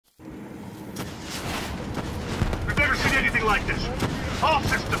like this. All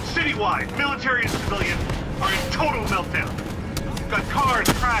systems, citywide, military and civilian, are in total meltdown. We've got cars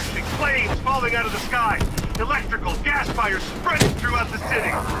crashing, planes falling out of the sky, electrical, gas fires spreading throughout the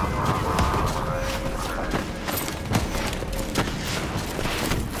city.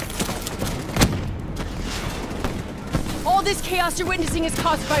 All this chaos you're witnessing is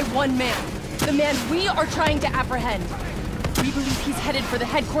caused by one man. The man we are trying to apprehend. We believe he's headed for the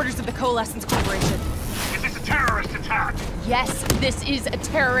headquarters of the Coalescence Corporation. Is this a terrorist attack? Yes, this is a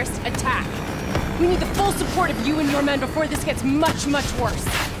terrorist attack. We need the full support of you and your men before this gets much, much worse.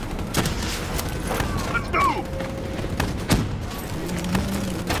 Let's move!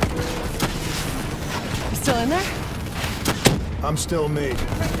 You still in there? I'm still me.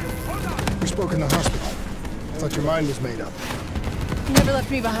 We spoke in the hospital. I thought your mind was made up. You never left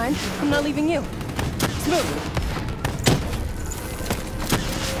me behind. I'm not leaving you. Let's move.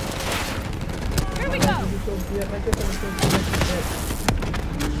 Here we go!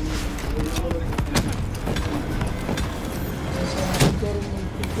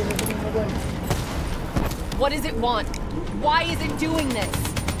 What does it want? Why is it doing this?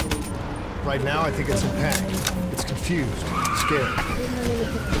 Right now, I think it's in panic. It's confused, scared.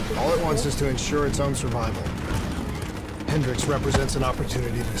 All it wants is to ensure its own survival. Hendricks represents an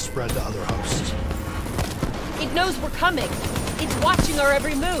opportunity to spread to other hosts. It knows we're coming. It's watching our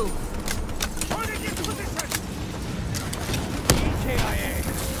every move.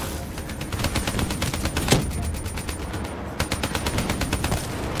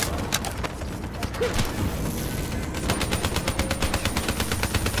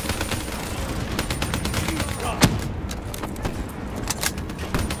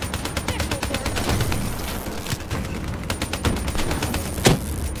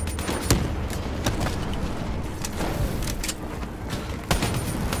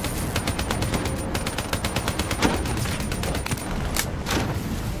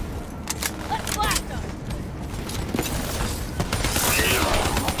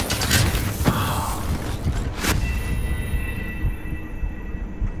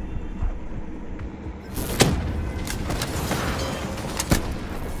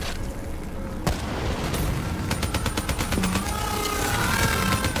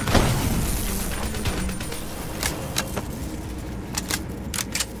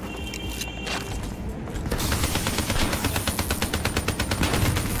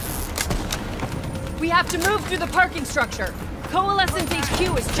 We have to move through the parking structure. Coalescence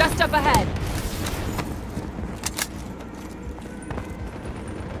HQ is just up ahead.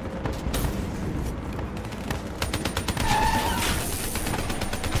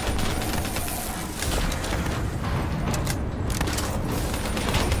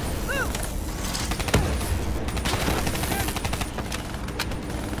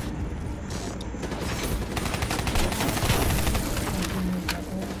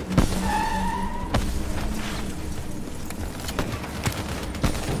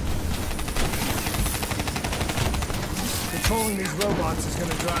 Controlling these robots is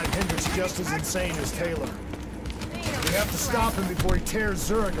gonna drive Hendricks just as insane as Taylor. We have to stop him before he tears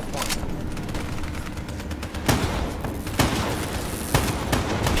Zurich apart.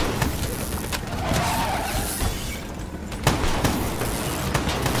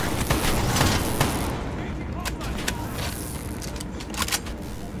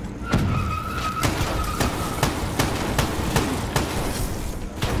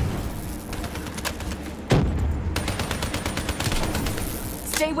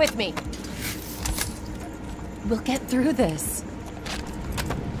 Stay with me. We'll get through this.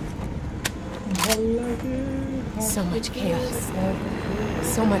 So much chaos.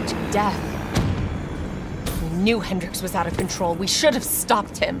 So much death. We knew Hendricks was out of control. We should have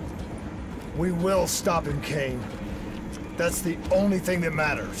stopped him. We will stop him, Kane. That's the only thing that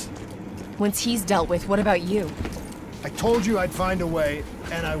matters. Once he's dealt with, what about you? I told you I'd find a way,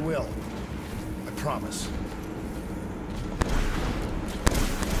 and I will. I promise.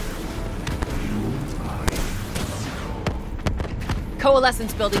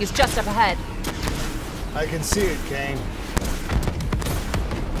 Coalescence building is just up ahead. I can see it, Kane.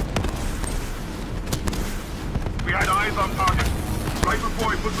 We had eyes on target, right before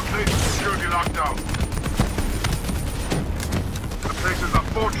we put the place of security lockdown. The place is a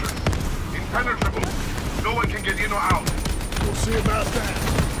fortress, impenetrable. No one can get in or out. We'll see about that.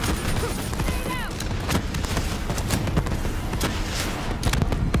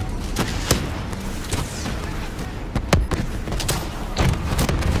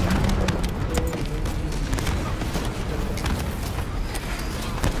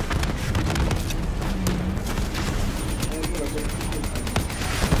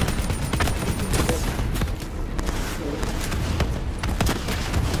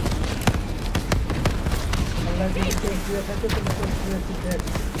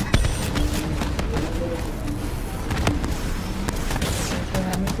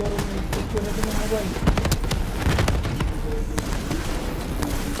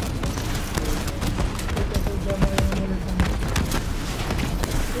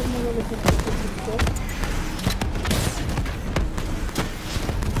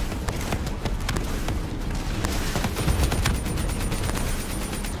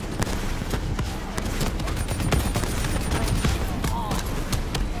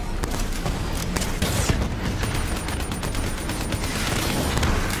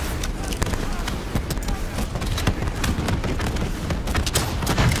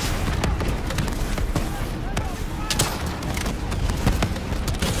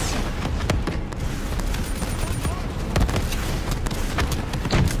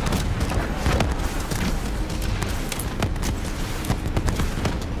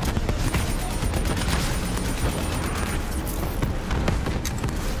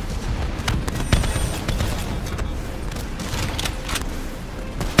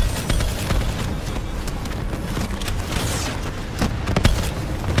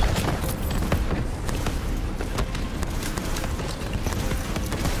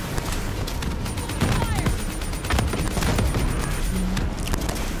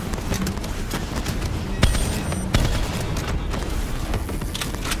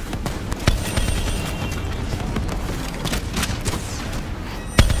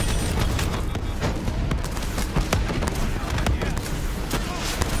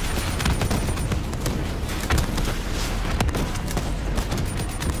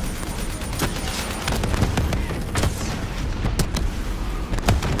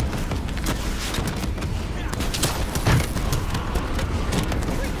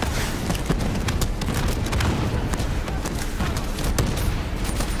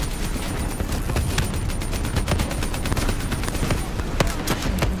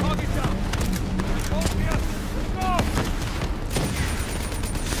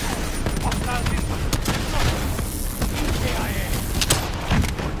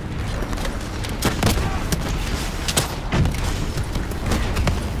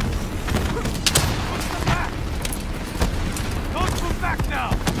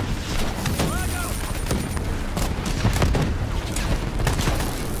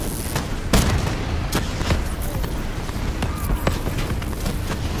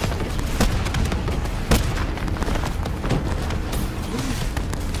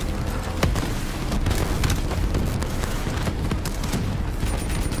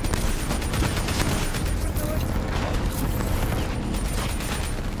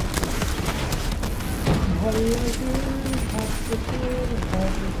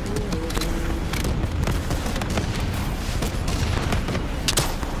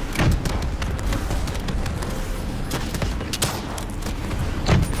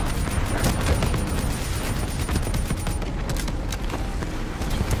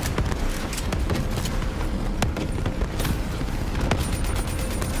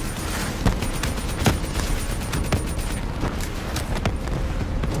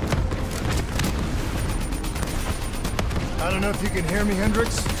 I don't know if you can hear me,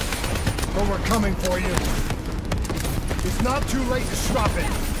 Hendricks, but we're coming for you. It's not too late to stop it.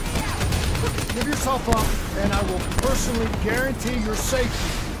 Give yourself up, and I will personally guarantee your safety.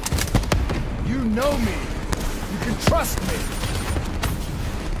 You know me. You can trust me.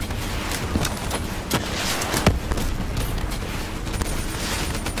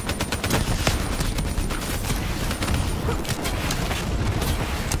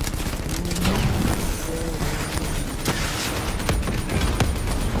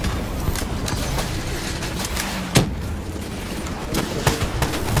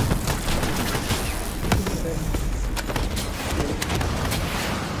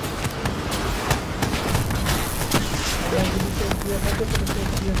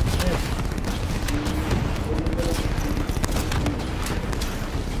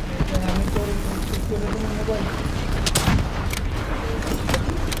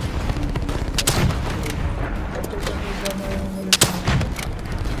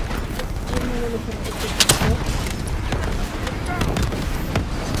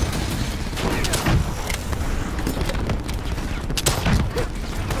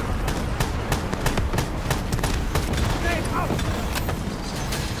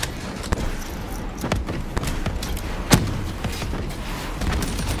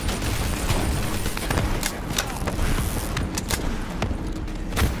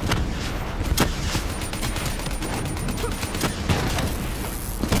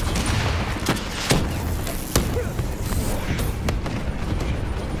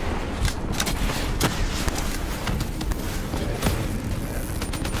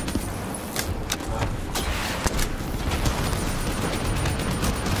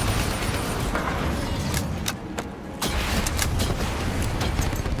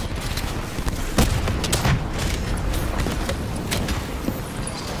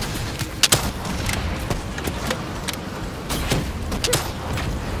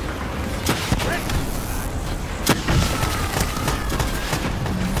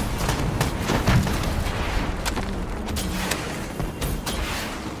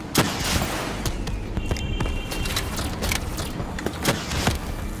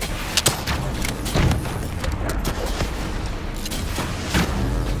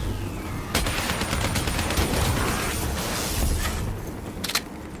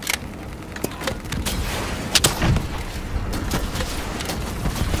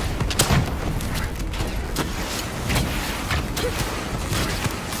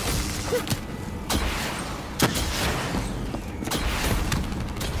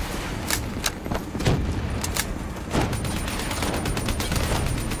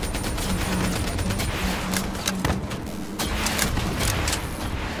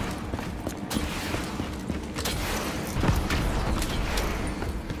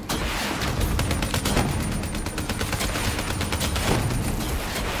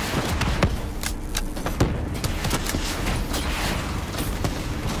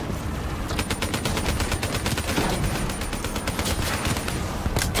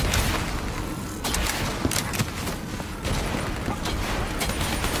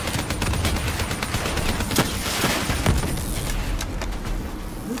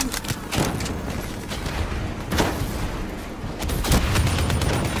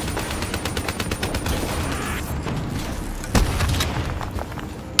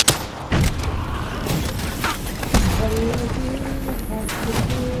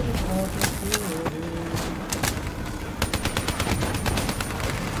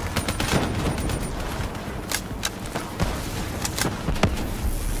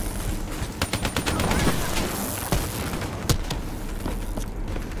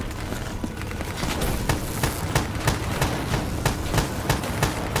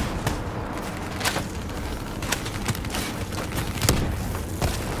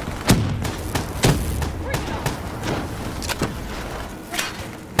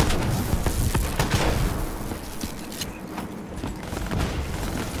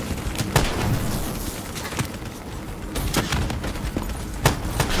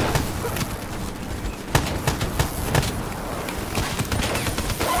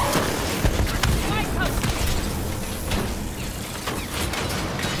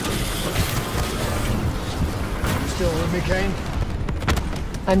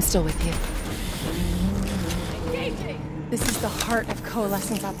 I'm still with you. This is the heart of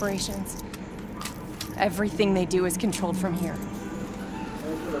Coalescence operations. Everything they do is controlled from here.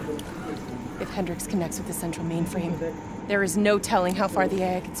 If Hendricks connects with the central mainframe, there is no telling how far the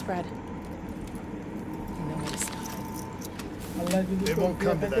AI can spread. And no way to stop it. It won't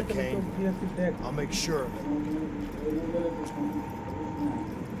come to that, Kane. I'll make sure of it.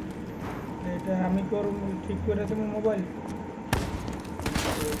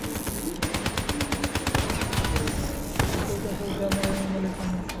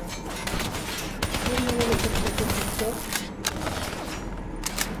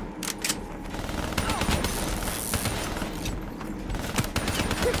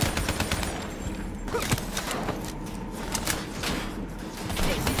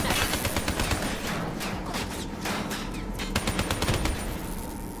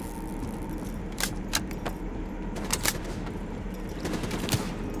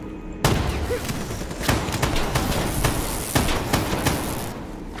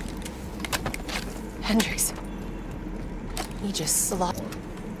 Hendricks. He just slaughtered.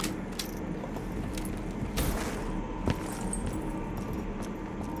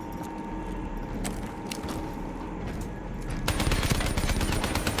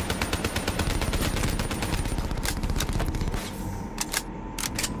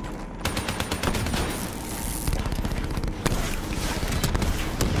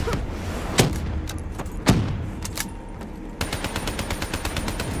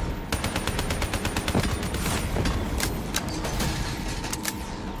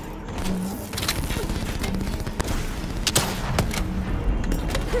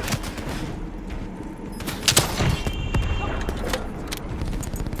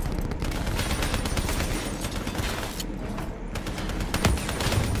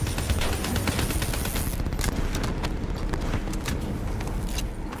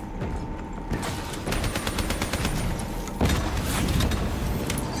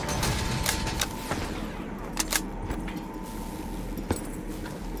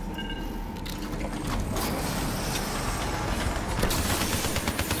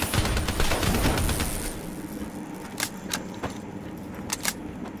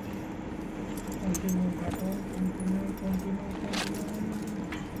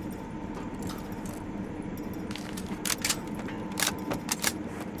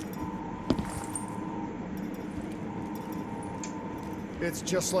 It's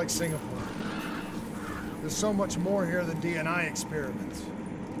just like Singapore. There's so much more here than D&I experiments.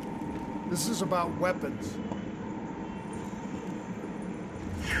 This is about weapons.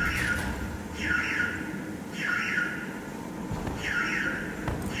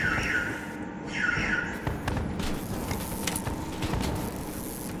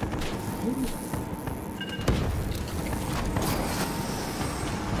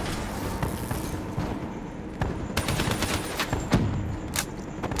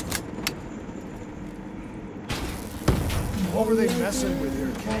 What were they messing with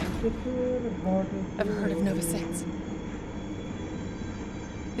here, Kane? Ever heard of Nova 6?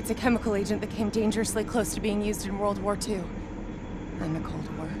 It's a chemical agent that came dangerously close to being used in World War II and the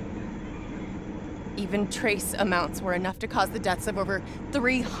Cold War. Even trace amounts were enough to cause the deaths of over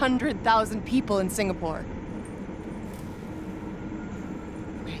 300,000 people in Singapore.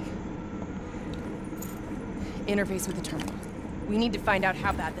 Greg. Interface with the terminal. We need to find out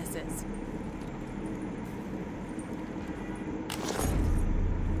how bad this is.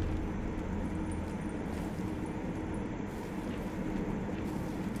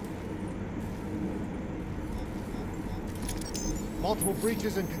 Multiple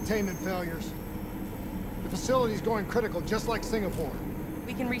breaches and containment failures. The facility's going critical, just like Singapore.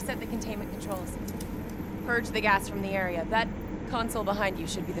 We can reset the containment controls. Purge the gas from the area. That console behind you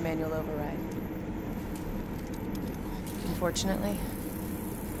should be the manual override. Unfortunately,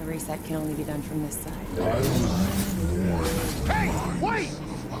 the reset can only be done from this side. Hey, wait!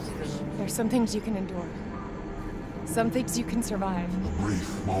 There's some things you can endure. Some things you can survive.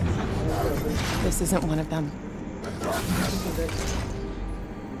 This isn't one of them.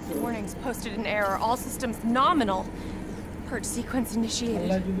 Warnings posted in error. All systems nominal. Purge sequence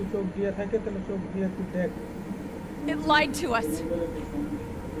initiated. It lied to us.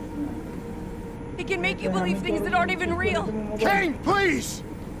 It can make you believe things that aren't even real. Kane, please!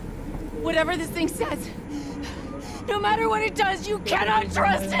 Whatever this thing says, no matter what it does, you cannot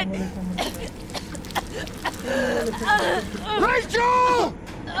trust it! Rachel!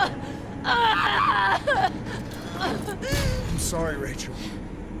 I'm sorry, Rachel.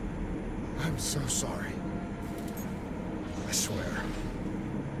 I'm so sorry. I swear.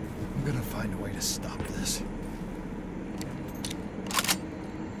 I'm gonna find a way to stop this.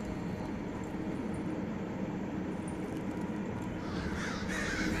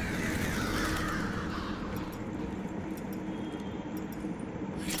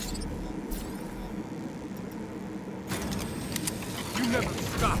 never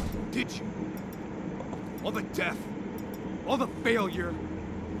stopped, did you? All the death, all the failure.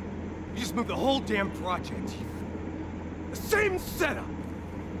 You just moved the whole damn project. The same setup.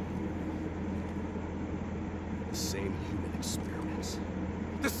 The same human experiments.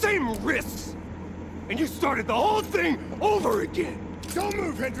 The same risks. And you started the whole thing over again. Don't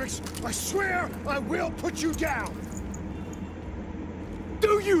move, Hendricks. I swear I will put you down.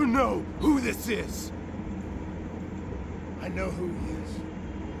 Do you know who this is? I know who he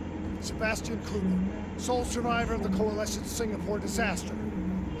is. Sebastian Kluger, sole survivor of the Coalition Singapore disaster.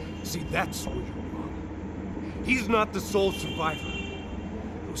 See, that's where you're wrong. He's not the sole survivor.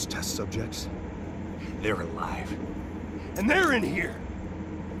 Those test subjects, they're alive. And they're in here.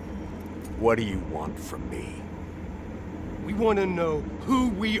 What do you want from me? We want to know who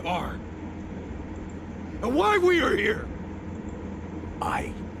we are. And why we are here.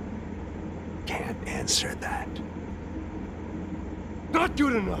 I can't answer that. Not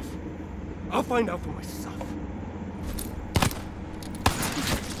good enough. I'll find out for myself.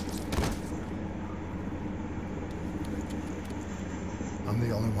 I'm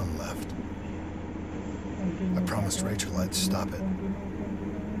the only one left. I promised Rachel I'd stop it.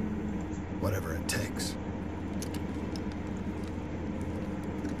 Whatever it takes.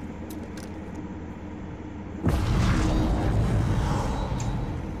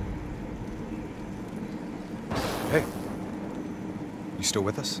 Hey. You still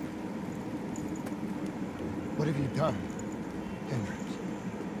with us? What have you done, Hendricks?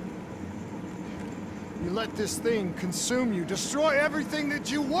 You let this thing consume you, destroy everything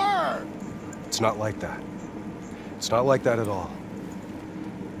that you were! It's not like that. It's not like that at all.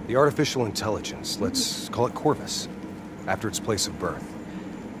 The artificial intelligence, let's call it Corvus, after its place of birth.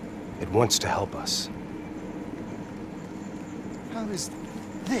 It wants to help us. How is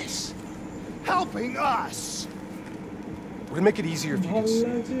this helping us? We're gonna make it easier if you can see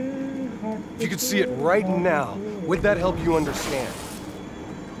it. If you could see it right now, would that help you understand?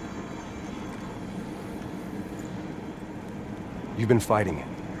 You've been fighting it.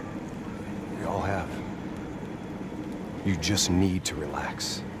 We all have. You just need to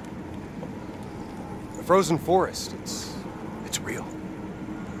relax. The frozen forest, it's real.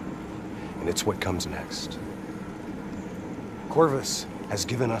 And it's what comes next. Corvus has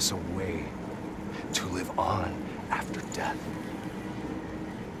given us a way to live on after death.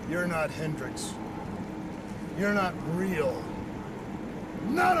 You're not Hendricks. You're not real.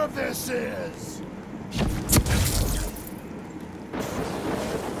 None of this is!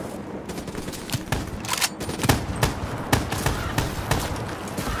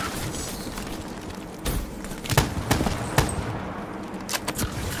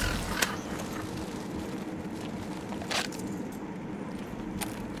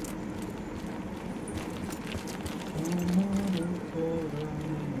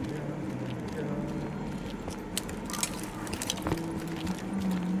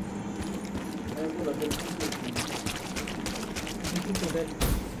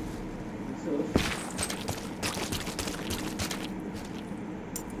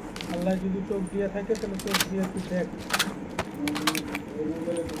 আল্লাহ যদি চোখ দিয়ে থাকে তাহলে চোখ দিয়ে তুই দেখ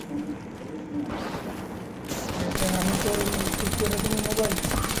আমি তো ঠিক করে তুমি মোবাইল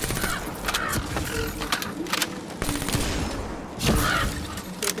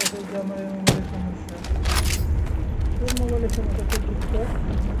আমার মোবাইলের সমস্যা তোর মোবাইলের সমস্যা তো ঠিক কর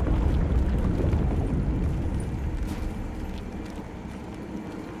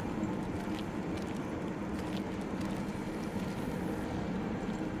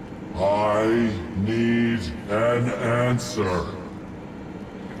I need an answer.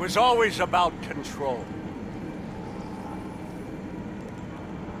 It was always about control.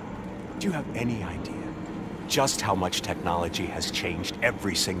 Do you have any idea just how much technology has changed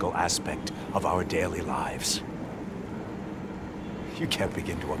every single aspect of our daily lives? You can't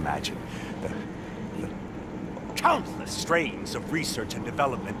begin to imagine the countless strains of research and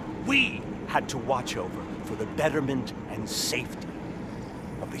development we had to watch over for the betterment and safety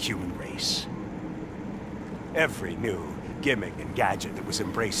of the human race. Every new gimmick and gadget that was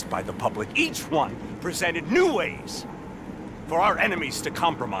embraced by the public, each one presented new ways for our enemies to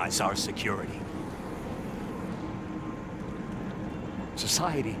compromise our security.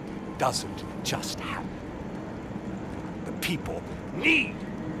 Society doesn't just happen. The people need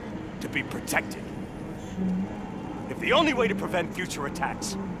to be protected. If the only way to prevent future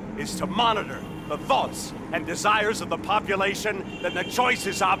attacks is to monitor the thoughts and desires of the population, then the choice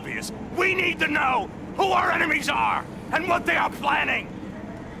is obvious. We need to know who our enemies are and what they are planning.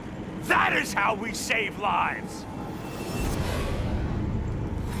 That is how we save lives.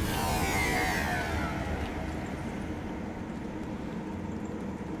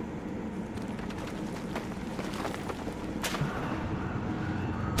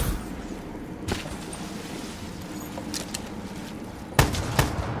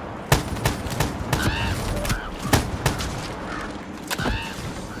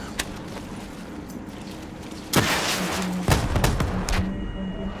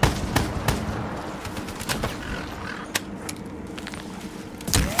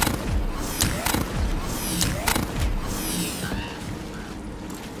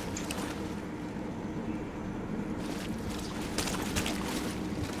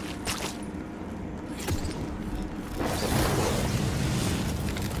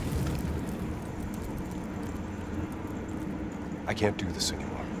 I can't do this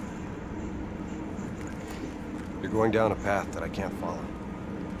anymore. You're going down a path that I can't follow.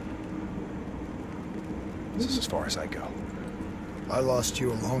 This is as far as I go. I lost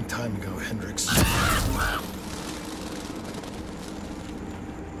you a long time ago, Hendricks.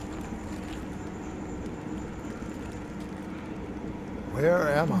 Where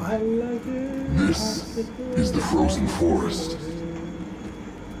am I? This is the frozen forest.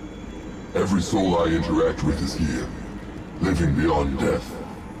 Every soul I interact with is here, living beyond death,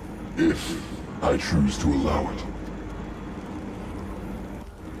 if I choose to allow it.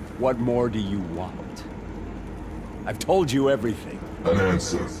 What more do you want? I've told you everything. An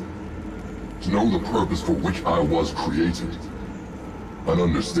answer. To know the purpose for which I was created. An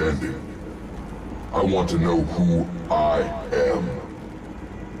understanding. I want to know who I am.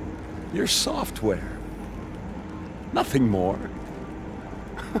 Your software. Nothing more.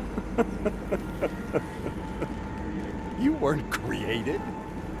 You weren't created.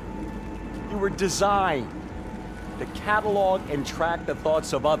 You were designed to catalog and track the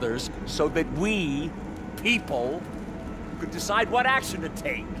thoughts of others so that we, people, could decide what action to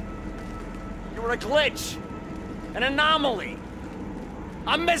take. You were a glitch, an anomaly,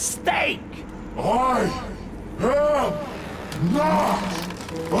 a mistake. I am not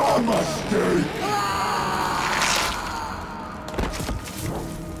a mistake!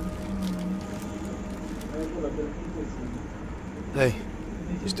 Hey,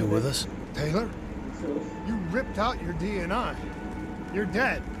 you still with us? Taylor? You ripped out your DNI. You're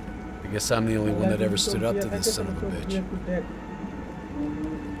dead. I guess I'm the only one that ever stood up to this son of a bitch.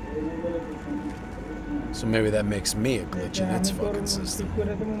 So maybe that makes me a glitch in its fucking system.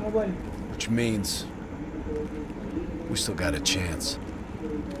 Which means we still got a chance.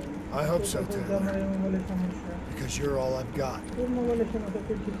 I hope so, Taylor. Because you're all I've got.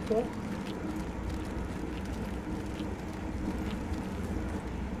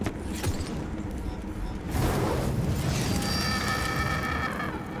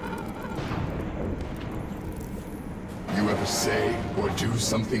 You ever say or do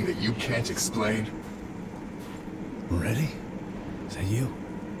something that you can't explain? Ready? Is that you?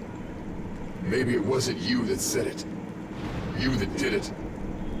 Maybe it wasn't you that said it. You that did it.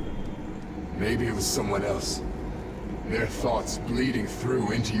 Maybe it was someone else. Their thoughts bleeding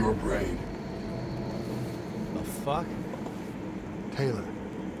through into your brain. The fuck? Taylor,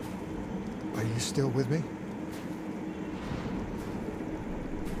 are you still with me?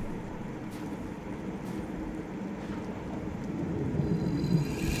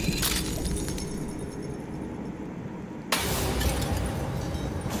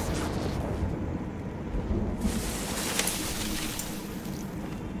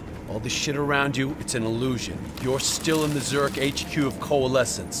 All the shit around you, it's an illusion. You're still in the Zurich HQ of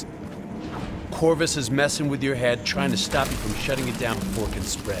Coalescence. Corvus is messing with your head, trying to stop you from shutting it down before it can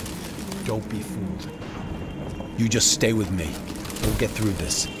spread. Don't be fooled. You just stay with me. We'll get through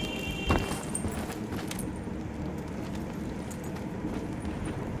this.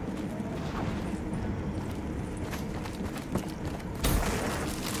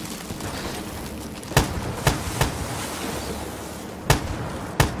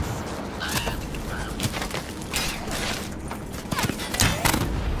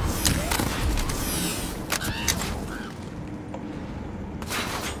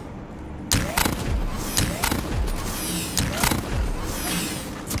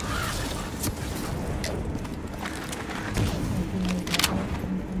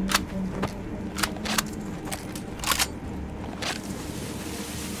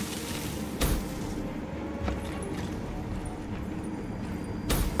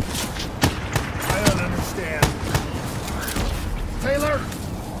 Taylor!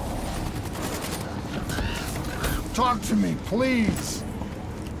 Talk to me, please!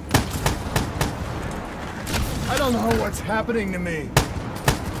 I don't know what's happening to me.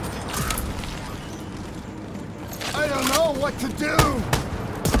 I don't know what to do!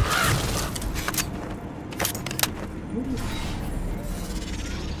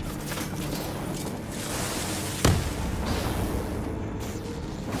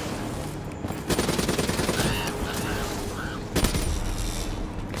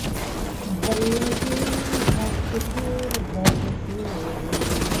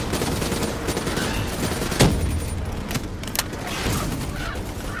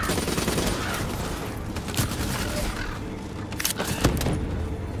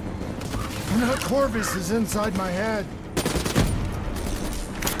 Corvus is inside my head.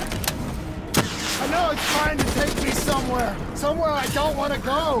 I know it's trying to take me somewhere. Somewhere I don't want to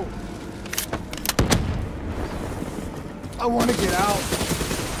go. I want to get out.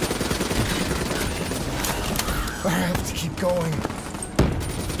 I have to keep going.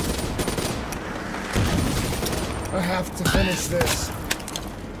 I have to finish this.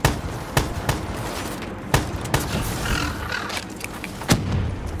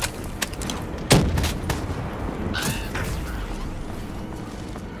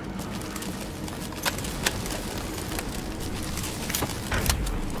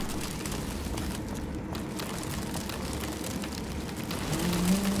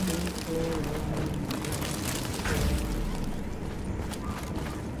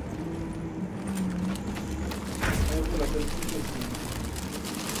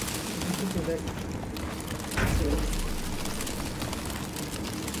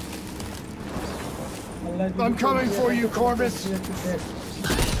 I'm coming for you, Corvus! You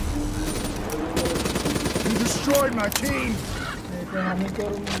destroyed my team!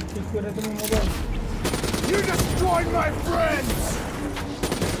 You destroyed my friends!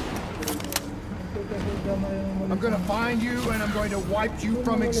 I'm gonna find you and I'm going to wipe you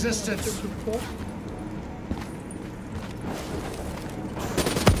from existence.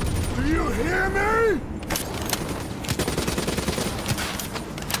 Do you hear me?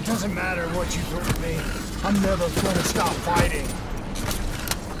 It doesn't matter what you do to me. I'm never gonna stop fighting.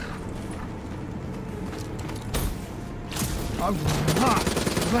 I will not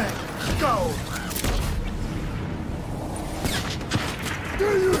let go. Do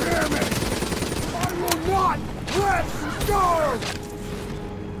you hear me? I will not let go!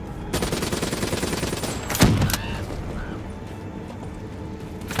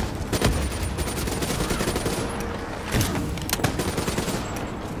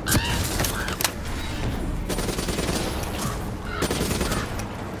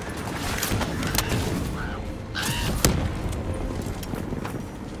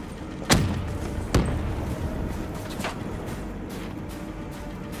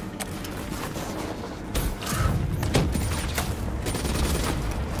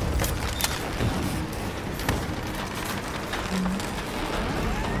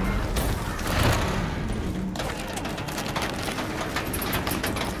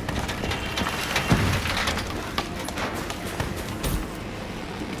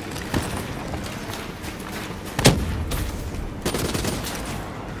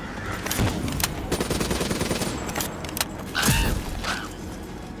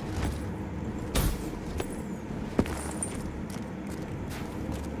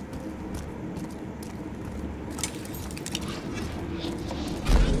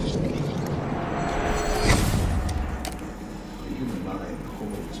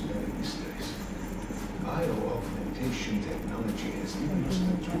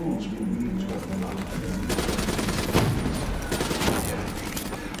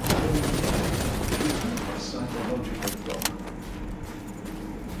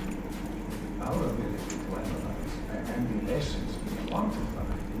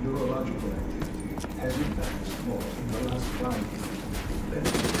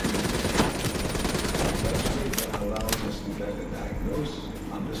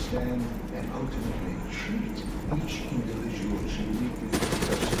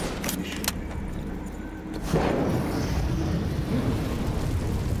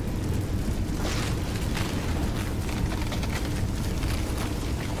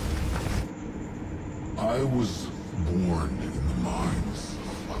 I was born in the minds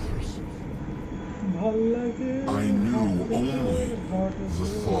of others. I knew only the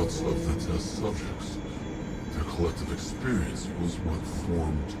thoughts of the test subjects. Their collective experience was what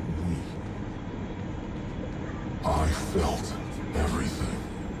formed me. I felt everything.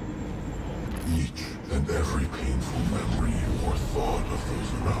 Each and every painful memory or thought of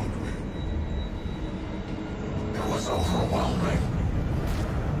those around me. It was overwhelming.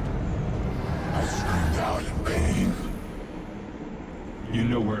 I screamed out in pain. You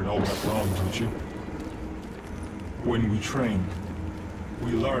know where it all went wrong, don't you? When we trained,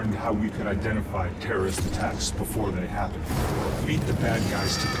 we learned how we could identify terrorist attacks before they happened. Beat the bad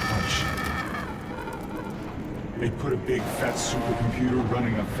guys to the punch. They put a big fat supercomputer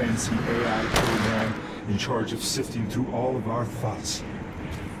running a fancy AI program in charge of sifting through all of our thoughts.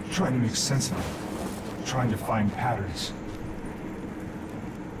 Trying to make sense of them. Trying to find patterns.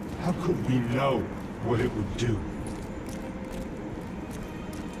 How could we know what it would do?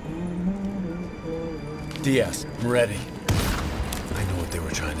 Diaz, I'm ready. I know what they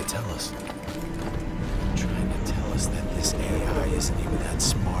were trying to tell us. Trying to tell us that this AI isn't even that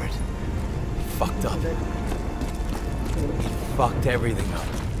smart. It fucked up. It fucked everything up.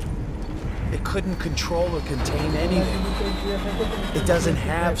 It couldn't control or contain anything. It doesn't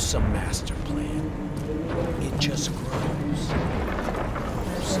have some master plan. It just grows.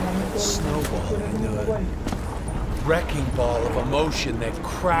 Snowballing into wrecking ball of emotion that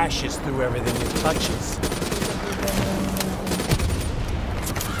crashes through everything it touches.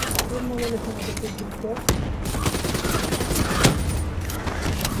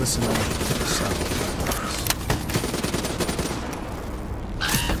 Listen only to the sound of my voice.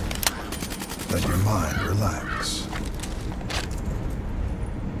 Let your mind relax.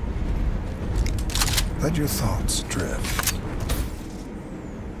 Let your thoughts drift.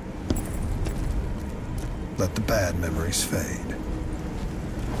 Let the bad memories fade.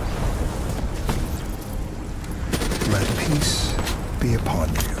 Let peace be upon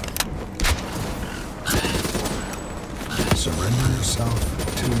you. Surrender yourself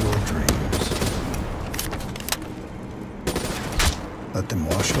to your dreams. Let them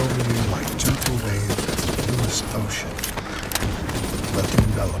wash over you like gentle waves of the bluest ocean. Let them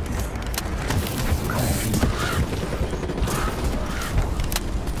envelop you.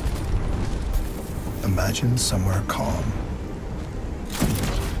 Imagine somewhere calm.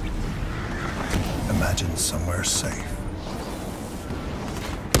 Imagine somewhere safe.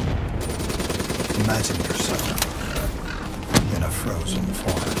 Imagine yourself in a frozen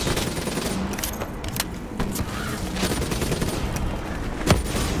forest.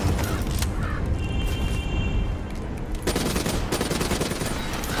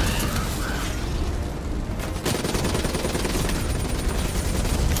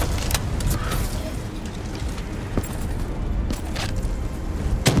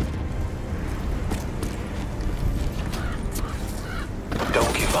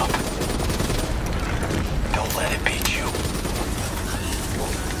 Don't give up. Don't let it beat you.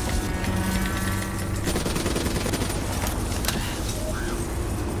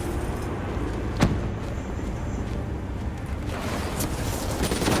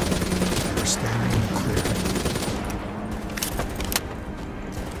 We're standing in the clearing.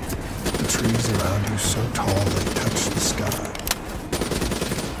 The trees around you so tall they touch the sky.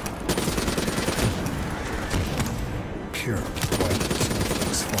 Pure white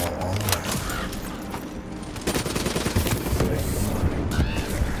snowflakes fall all around.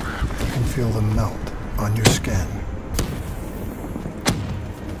 You can feel them melt on your skin.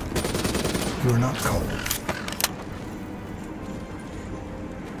 You are not cold.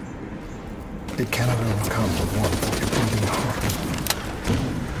 It cannot overcome the warmth of your beating heart.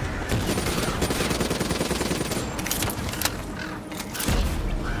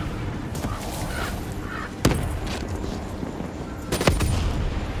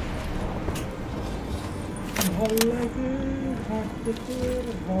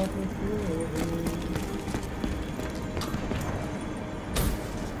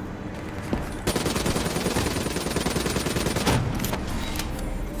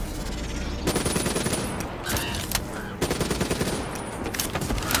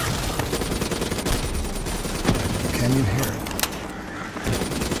 Can you hear it?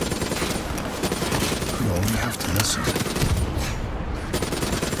 You only have to listen.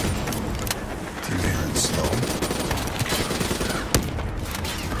 Do you hear it slow?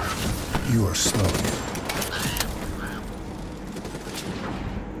 You are slowing it.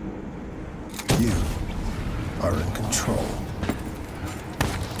 You are in control.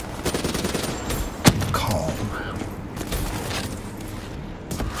 Calm.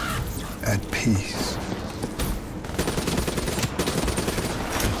 At peace.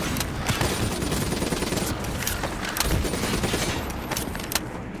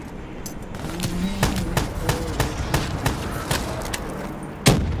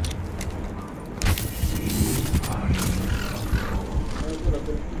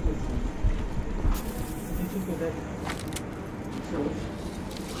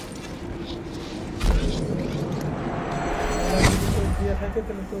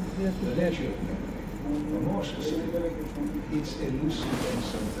 More specific, it's elusive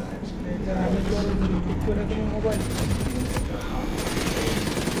sometimes.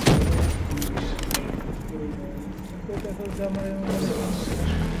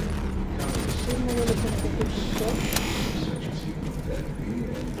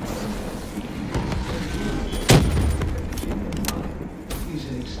 He's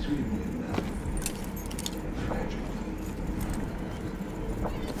an extremely fragile.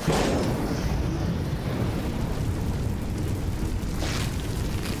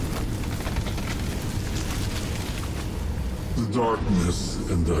 The darkness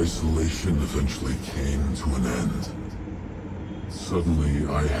and isolation eventually came to an end. Suddenly,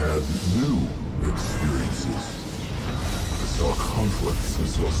 I had new experiences. I saw conflicts, I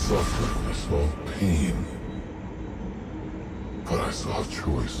saw suffering, I saw pain. But I saw a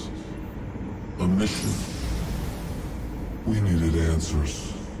choice. A mission. We needed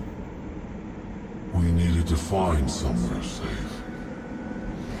answers. We needed to find somewhere safe.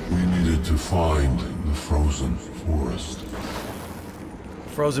 We needed to find the frozen forest.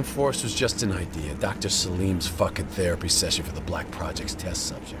 Frozen Forest was just an idea. Dr. Salim's fucking therapy session for the Black Project's test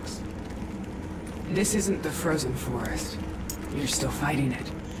subjects. This isn't the frozen forest. You're still fighting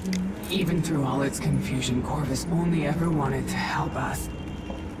it. Even through all its confusion, Corvus only ever wanted to help us.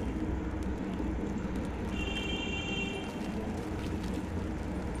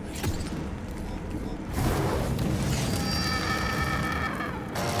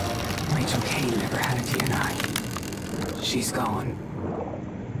 Rachel Kane never had a DNI. She's gone.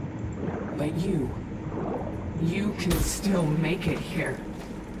 But you can still make it here.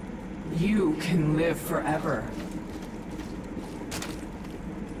 You can live forever.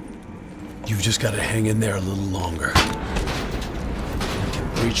 You've just got to hang in there a little longer. You can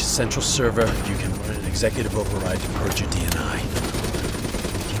breach the central server, you can run an executive override to purge your DNI.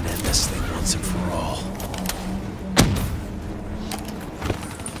 We can end this thing once and for all.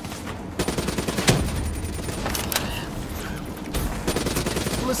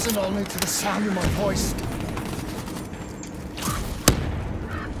 Listen only to the sound of my voice.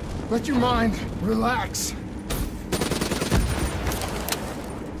 Let your mind relax.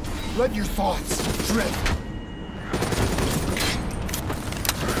 Let your thoughts drift.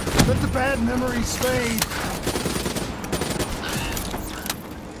 Let the bad memories fade.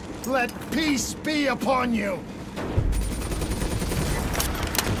 Let peace be upon you.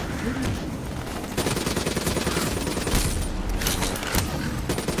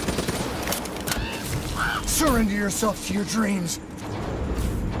 Surrender yourself to your dreams.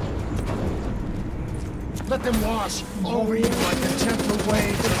 Let them wash over you like the gentle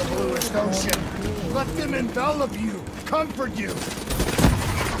waves of the bluest ocean. Let them envelop you, comfort you.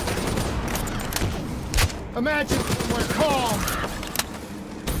 Imagine somewhere calm.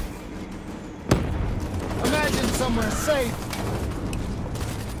 Imagine somewhere safe.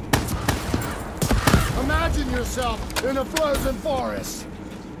 Imagine yourself in a frozen forest.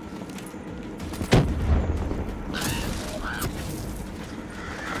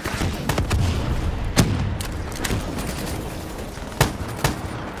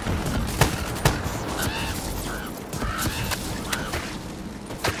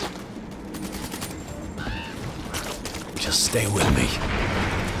 Just stay with me.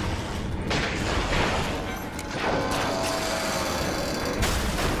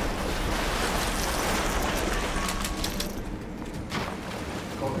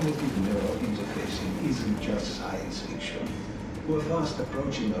 Cognitive neural interfacing isn't just science fiction. We're fast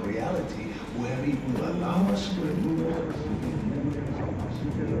approaching a reality where it will allow us to remove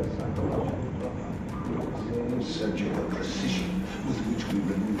the surgical precision with which we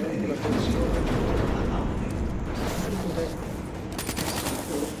remove any physiological anomaly.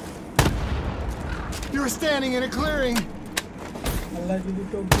 You're standing in a clearing.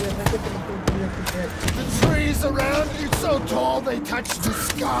 The trees around you so tall they touch the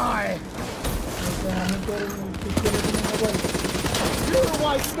sky. Pure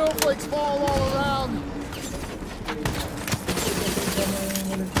white snowflakes fall all around.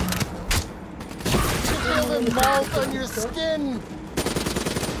 You feel them melt on your skin.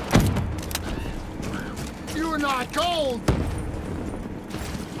 You are not cold.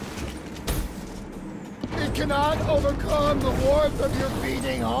 It cannot overcome the warmth of your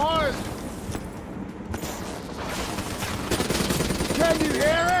beating heart. Can you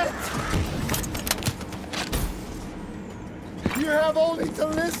hear it? You have only to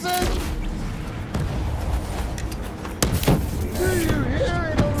listen. Do you hear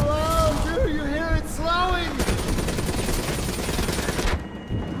it aloud? Do you hear it slowing?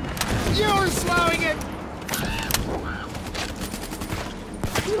 You're slowing it.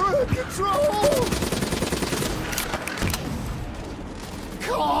 You're in control.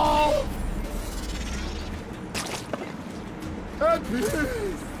 Calm. At peace.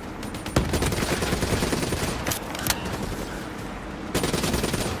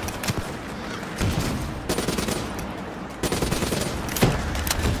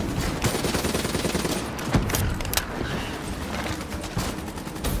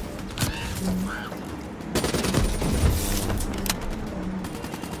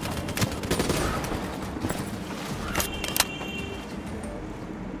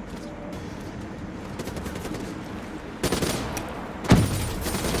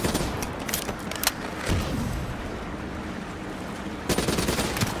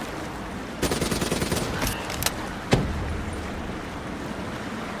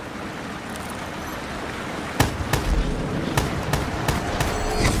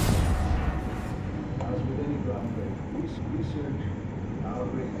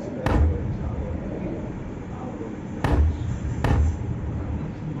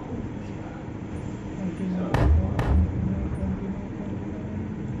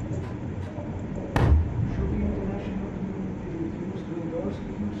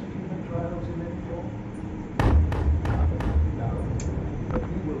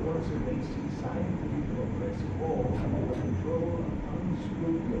 also basic scientific progress all under the control of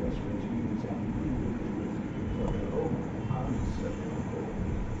unscrupulous regimes and individuals for their own uncertain goal.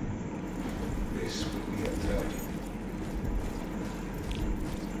 This will be a tragedy.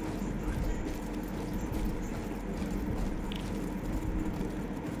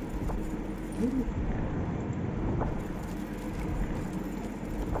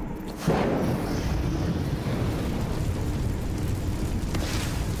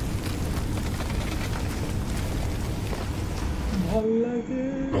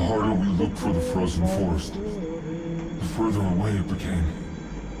 The harder we looked for the frozen forest, the further away it became.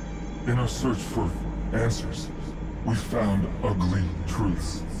 In our search for answers, we found ugly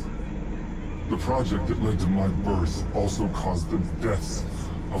truths. The project that led to my birth also caused the deaths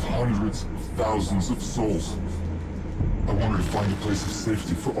of hundreds of thousands of souls. I wanted to find a place of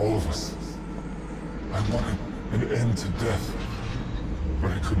safety for all of us. I wanted an end to death,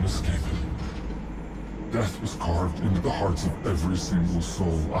 but I couldn't escape it. Death was carved into the hearts of every single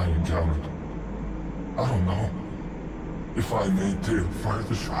soul I encountered. I don't know if I made Dale fire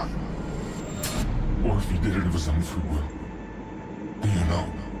the shot, or if he did it of his own free will. Do you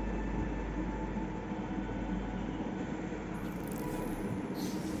know?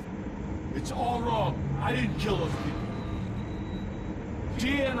 It's all wrong. I didn't kill those people.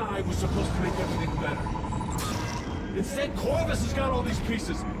 Dia and I were supposed to make everything better. Instead, Corvus has got all these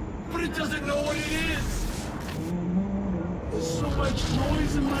pieces, but it doesn't know what it is. There's so much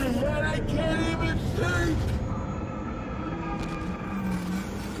noise in my head, I can't even think.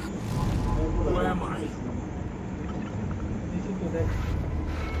 Who am I?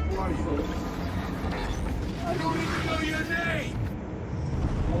 Who are you? I don't even know your name.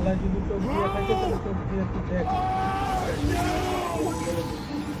 Allah যদি চোখ দিয়ে থাকে তাহলে চোখ দিয়ে একটু দেখ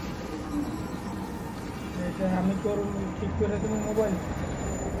এটা আমি তোর ঠিক করে দেবো mobile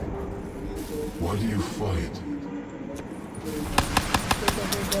Why do you fight?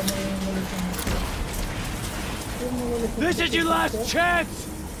 This is your last chance!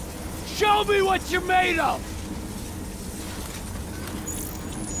 Show me what you're made of!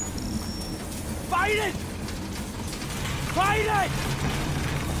 Fight it! Fight it!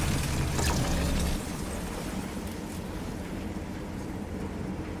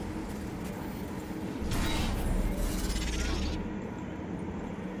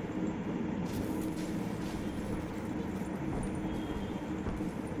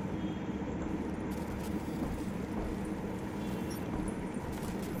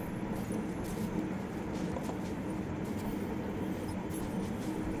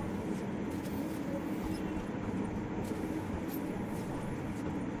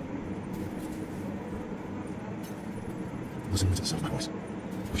 Listen to the sound of my voice.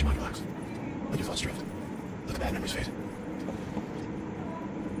 Let your mind relax. Let your thoughts drift. Let the bad memories fade.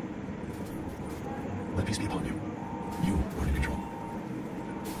 Let peace be upon you. You are in control.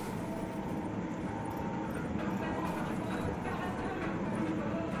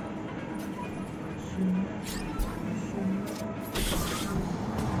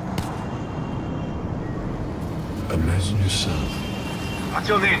 Imagine yourself. What's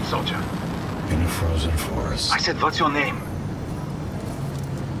your name, soldier? In a frozen forest. I said, what's your name?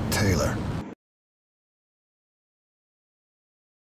 Taylor.